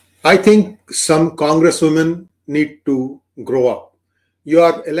I think some congresswomen need to grow up. You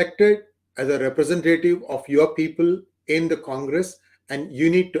are elected as a representative of your people in the Congress, and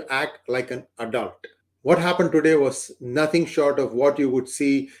you need to act like an adult. What happened today was nothing short of what you would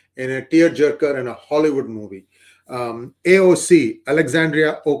see in a tearjerker in a Hollywood movie. AOC,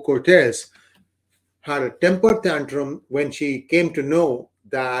 Alexandria Ocasio-Cortez, had a temper tantrum when she came to know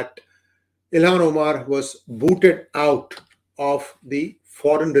that Ilhan Omar was booted out of the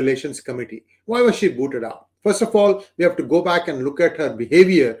Foreign Relations Committee. Why was she booted out? First of all, we have to go back and look at her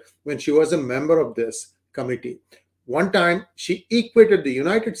behavior when she was a member of this committee. One time, she equated the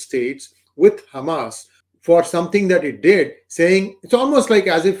United States with Hamas for something that it did, saying it's almost like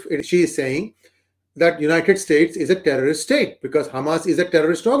as if she is saying that United States is a terrorist state because Hamas is a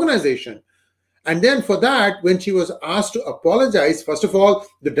terrorist organization. And then for that, when she was asked to apologize, first of all,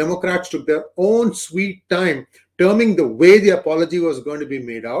 the Democrats took their own sweet time terming the way the apology was going to be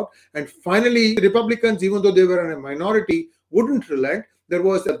made out. And finally, the Republicans, even though they were in a minority, wouldn't relent. There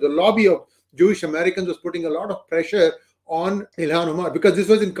was the lobby of Jewish Americans was putting a lot of pressure on Ilhan Omar because this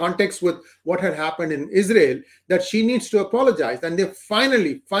was in context with what had happened in Israel, that she needs to apologize. And they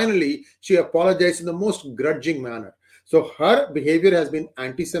finally, she apologized in the most grudging manner. So her behavior has been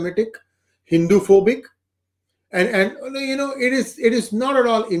anti-Semitic, Hindu phobic, and it is not at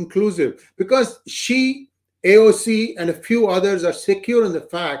all inclusive because she, AOC, and a few others are secure in the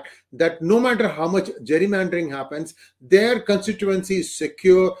fact that no matter how much gerrymandering happens, their constituency is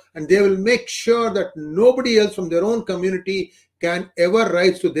secure, and they will make sure that nobody else from their own community can ever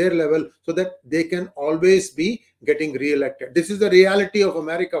rise to their level so that they can always be getting re-elected. This is the reality of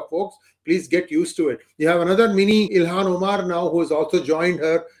America, folks. Please get used to it. You have another mini Ilhan Omar now who has also joined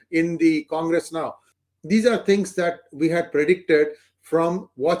her in the Congress now. These are things that we had predicted from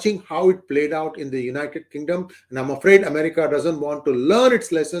watching how it played out in the United Kingdom. And I'm afraid America doesn't want to learn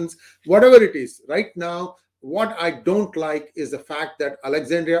its lessons, whatever it is. Right now, what I don't like is the fact that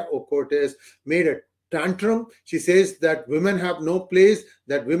Alexandria Ocasio-Cortez made a tantrum. She says that women have no place,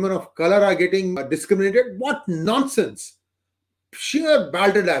 that women of color are getting discriminated. What nonsense! Sheer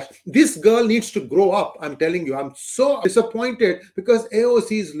balderdash. This girl needs to grow up. I'm telling you, I'm so disappointed because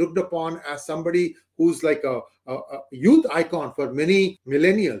AOC is looked upon as somebody who's like a youth icon for many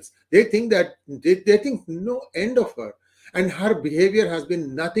millennials. They think that they think no end of her. And her behavior has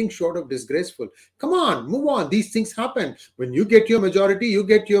been nothing short of disgraceful. Come on, move on. These things happen. When you get your majority, you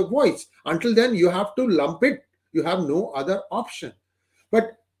get your voice. Until then, you have to lump it. You have no other option.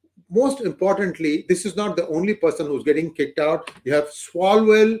 But most importantly, this is not the only person who's getting kicked out. You have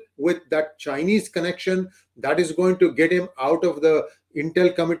Swalwell with that Chinese connection that is going to get him out of the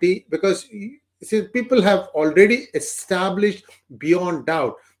Intel committee because see, people have already established beyond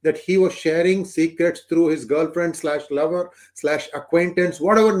doubt that he was sharing secrets through his girlfriend slash lover slash acquaintance,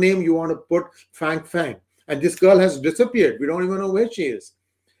 whatever name you want to put, Fang Fang. And this girl has disappeared. We don't even know where she is.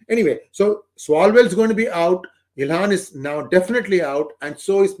 Anyway, so Swalwell is going to be out. Ilhan is now definitely out, and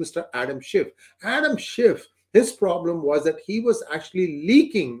so is Mr. Adam Schiff. Adam Schiff, his problem was that he was actually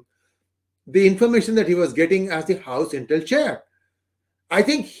leaking the information that he was getting as the House Intel chair. I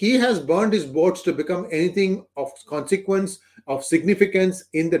think he has burned his boats to become anything of consequence, of significance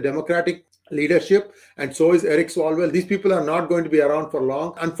in the Democratic leadership, and so is Eric Swalwell. These people are not going to be around for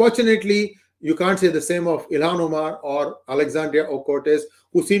long. Unfortunately, you can't say the same of Ilhan Omar or Alexandria Ocasio-Cortez,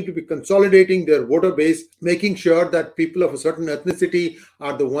 who seem to be consolidating their voter base, making sure that people of a certain ethnicity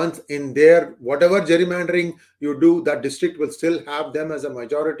are the ones in their whatever gerrymandering you do, that district will still have them as a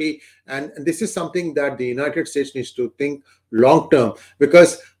majority. And this is something that the United States needs to think long term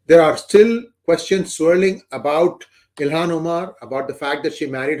because there are still questions swirling about Ilhan Omar, about the fact that she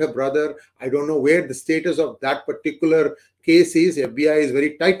married her brother. I don't know where the status of that particular case is. FBI is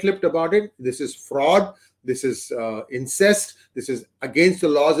very tight-lipped about it. This is fraud. This is incest. This is against the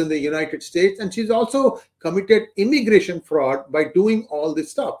laws in the United States. And she's also committed immigration fraud by doing all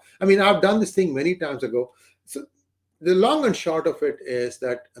this stuff. I mean, I've done this thing many times ago. So the long and short of it is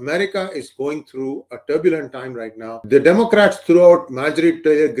that America is going through a turbulent time right now. The Democrats threw out Marjorie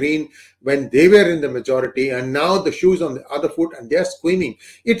Taylor Greene when they were in the majority, and now the shoe's on the other foot and they're screaming.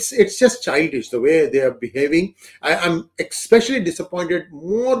 It's just childish the way they are behaving. I'm especially disappointed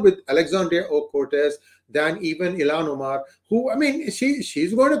more with Alexandria Ocasio-Cortez than even Ilhan Omar, who, I mean,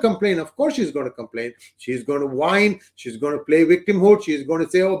 she's going to complain. Of course she's going to complain. She's going to whine. She's going to play victimhood. She's going to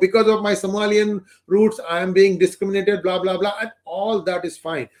say, oh, because of my Somalian roots, I am being discriminated, blah, blah, blah. And all that is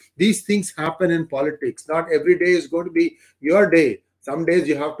fine. These things happen in politics. Not every day is going to be your day. Some days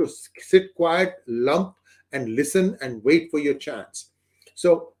you have to sit quiet, lump, and listen and wait for your chance.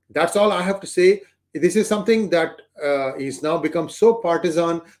 So that's all I have to say. This is something that is now become so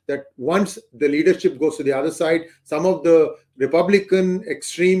partisan that once the leadership goes to the other side, some of the Republican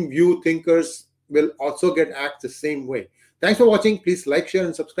extreme view thinkers will also get act the same way. Thanks for watching. Please like, share,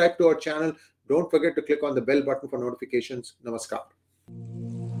 and subscribe to our channel. Don't forget to click on the bell button for notifications. Namaskar.